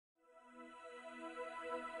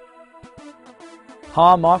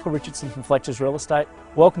Hi, I'm Michael Richardson from Fletchers Real Estate.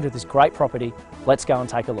 Welcome to this great property. Let's go and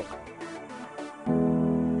take a look.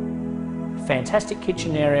 Fantastic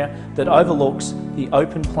kitchen area that overlooks the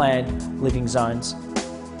open plan living zones.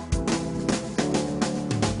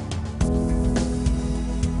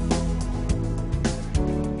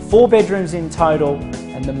 Four bedrooms in total,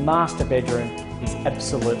 and the master bedroom is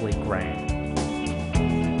absolutely grand.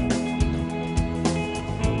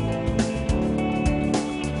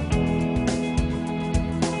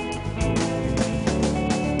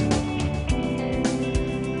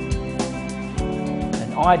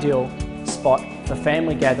 Ideal spot for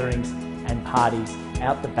family gatherings and parties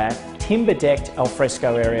out the back. Timber decked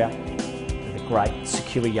alfresco area with a great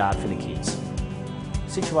secure yard for the kids.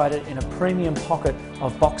 Situated in a premium pocket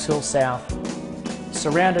of Box Hill South,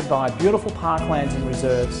 surrounded by beautiful parklands and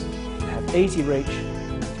reserves, you have easy reach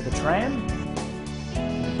to the tram,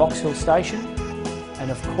 the Box Hill station,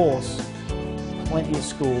 and of course, plenty of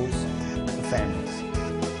schools for families.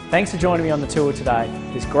 Thanks for joining me on the tour today,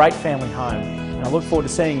 this great family home. And I look forward to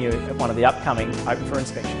seeing you at one of the upcoming Open for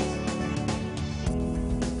Inspections.